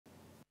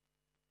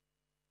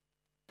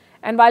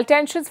And while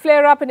tensions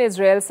flare up in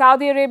Israel,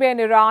 Saudi Arabia and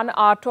Iran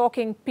are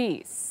talking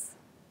peace.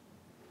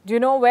 Do you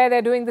know where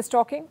they're doing this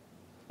talking?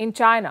 In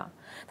China.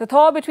 The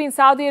thaw between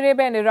Saudi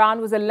Arabia and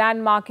Iran was a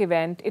landmark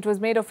event. It was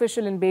made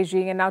official in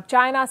Beijing, and now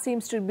China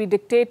seems to be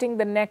dictating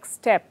the next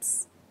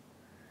steps.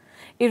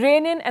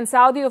 Iranian and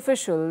Saudi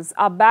officials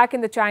are back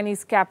in the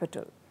Chinese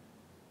capital.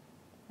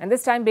 And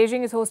this time,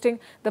 Beijing is hosting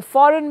the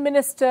foreign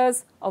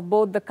ministers of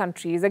both the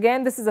countries.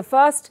 Again, this is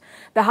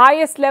the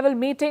highest level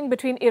meeting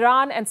between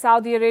Iran and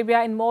Saudi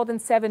Arabia in more than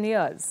 7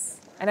 years.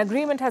 An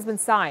agreement has been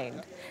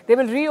signed. They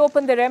will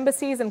reopen their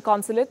embassies and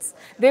consulates.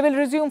 They will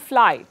resume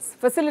flights,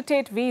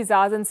 facilitate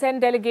visas, and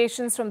send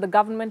delegations from the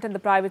government and the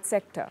private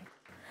sector.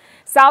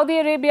 Saudi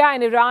Arabia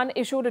and Iran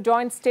issued a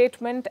joint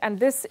statement, and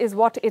this is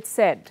what it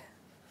said.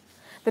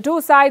 The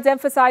two sides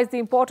emphasized the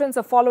importance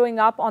of following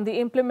up on the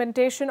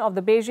implementation of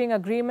the Beijing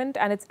Agreement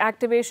and its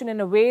activation in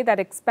a way that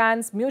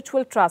expands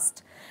mutual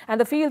trust and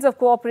the fields of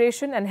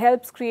cooperation and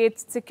helps create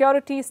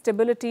security,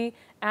 stability,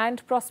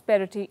 and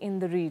prosperity in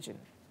the region.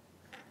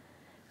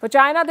 For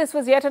China, this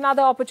was yet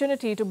another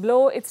opportunity to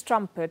blow its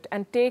trumpet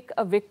and take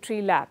a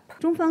victory lap.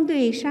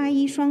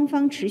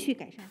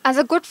 As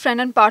a good friend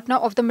and partner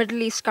of the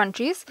Middle East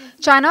countries,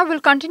 China will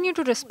continue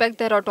to respect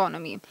their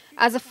autonomy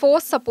as a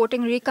force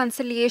supporting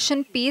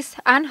reconciliation, peace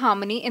and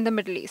harmony in the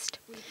Middle East.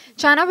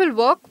 China will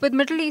work with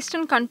Middle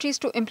Eastern countries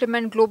to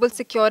implement global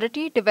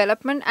security,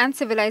 development and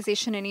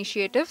civilization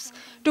initiatives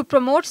to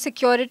promote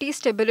security,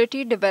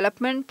 stability,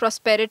 development,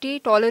 prosperity,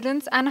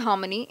 tolerance and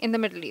harmony in the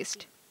Middle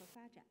East.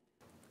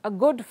 A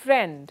good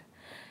friend.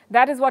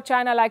 That is what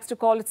China likes to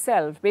call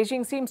itself.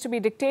 Beijing seems to be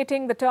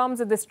dictating the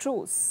terms of this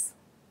truce.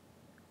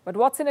 But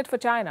what's in it for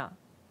China?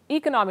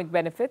 Economic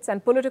benefits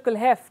and political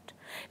heft.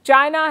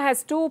 China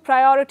has two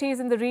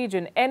priorities in the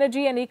region: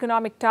 energy and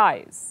economic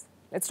ties.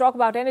 Let's talk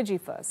about energy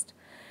first.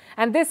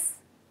 And this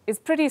is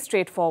pretty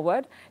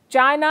straightforward.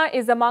 China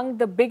is among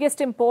the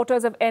biggest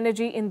importers of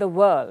energy in the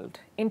world.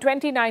 In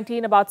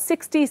 2019, about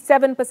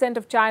 67%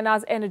 of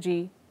China's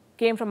energy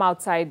came from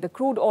outside. The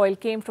crude oil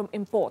came from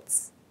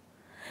imports.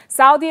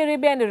 Saudi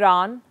Arabia and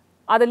Iran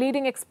are the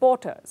leading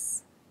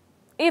exporters.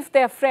 If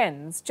they're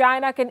friends,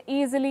 China can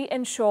easily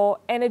ensure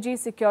energy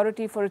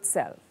security for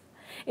itself.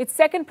 Its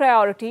second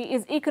priority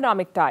is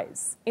economic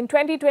ties. In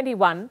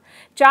 2021,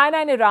 China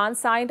and Iran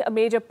signed a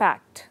major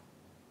pact,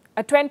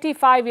 a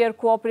 25-year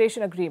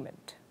cooperation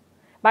agreement.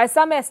 By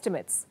some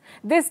estimates,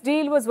 this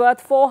deal was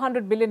worth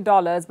 $400 billion,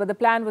 but the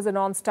plan was a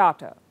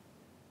non-starter.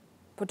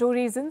 For two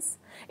reasons: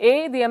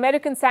 A, the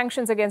American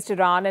sanctions against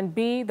Iran, and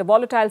B, the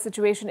volatile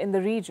situation in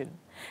the region.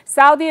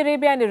 Saudi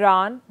Arabia and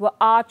Iran were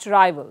arch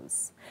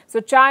rivals, so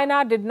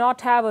China did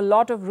not have a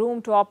lot of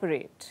room to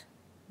operate.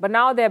 But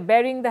now they're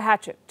burying the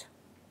hatchet,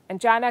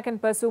 and China can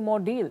pursue more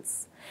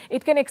deals.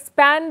 It can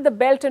expand the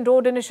Belt and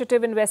Road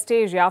Initiative in West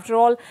Asia. After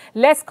all,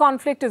 less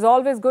conflict is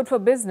always good for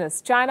business.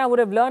 China would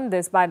have learned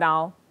this by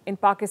now in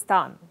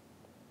Pakistan.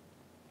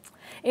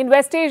 In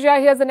West Asia,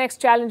 here's the next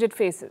challenge it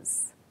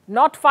faces.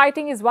 Not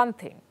fighting is one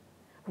thing.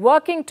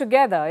 Working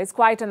together is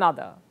quite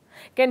another.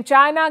 Can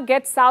China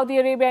get Saudi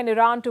Arabia and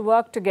Iran to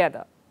work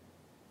together?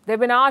 They've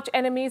been arch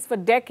enemies for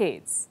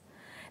decades.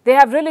 They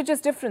have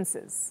religious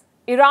differences.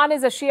 Iran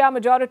is a Shia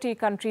majority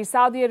country.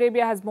 Saudi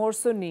Arabia has more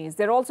Sunnis.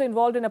 They're also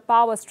involved in a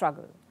power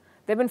struggle.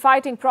 They've been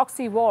fighting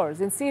proxy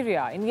wars in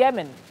Syria, in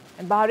Yemen,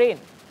 and Bahrain.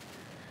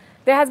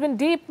 There has been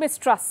deep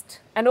mistrust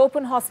and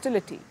open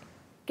hostility.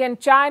 Can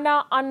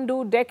China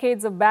undo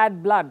decades of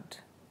bad blood?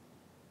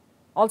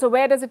 Also,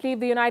 where does it leave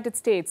the United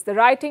States? The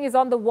writing is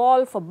on the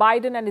wall for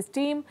Biden and his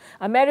team.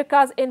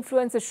 America's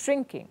influence is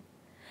shrinking.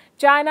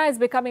 China is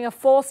becoming a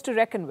force to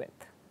reckon with.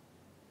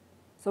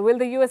 So will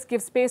the US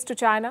give space to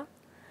China,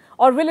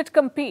 or will it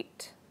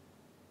compete?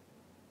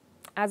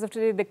 As of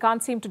today, they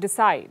can't seem to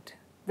decide.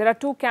 There are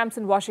two camps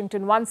in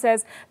Washington. One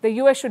says the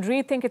US should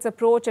rethink its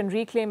approach and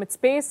reclaim its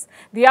space.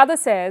 The other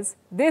says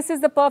this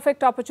is the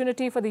perfect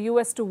opportunity for the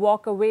US to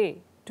walk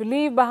away, to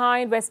leave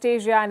behind West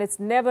Asia and its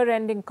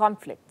never-ending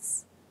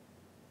conflicts.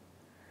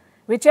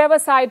 Whichever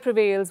side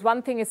prevails,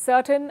 one thing is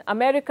certain: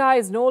 America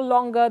is no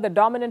longer the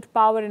dominant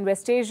power in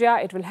West Asia.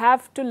 It will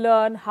have to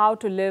learn how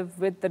to live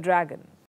with the dragon.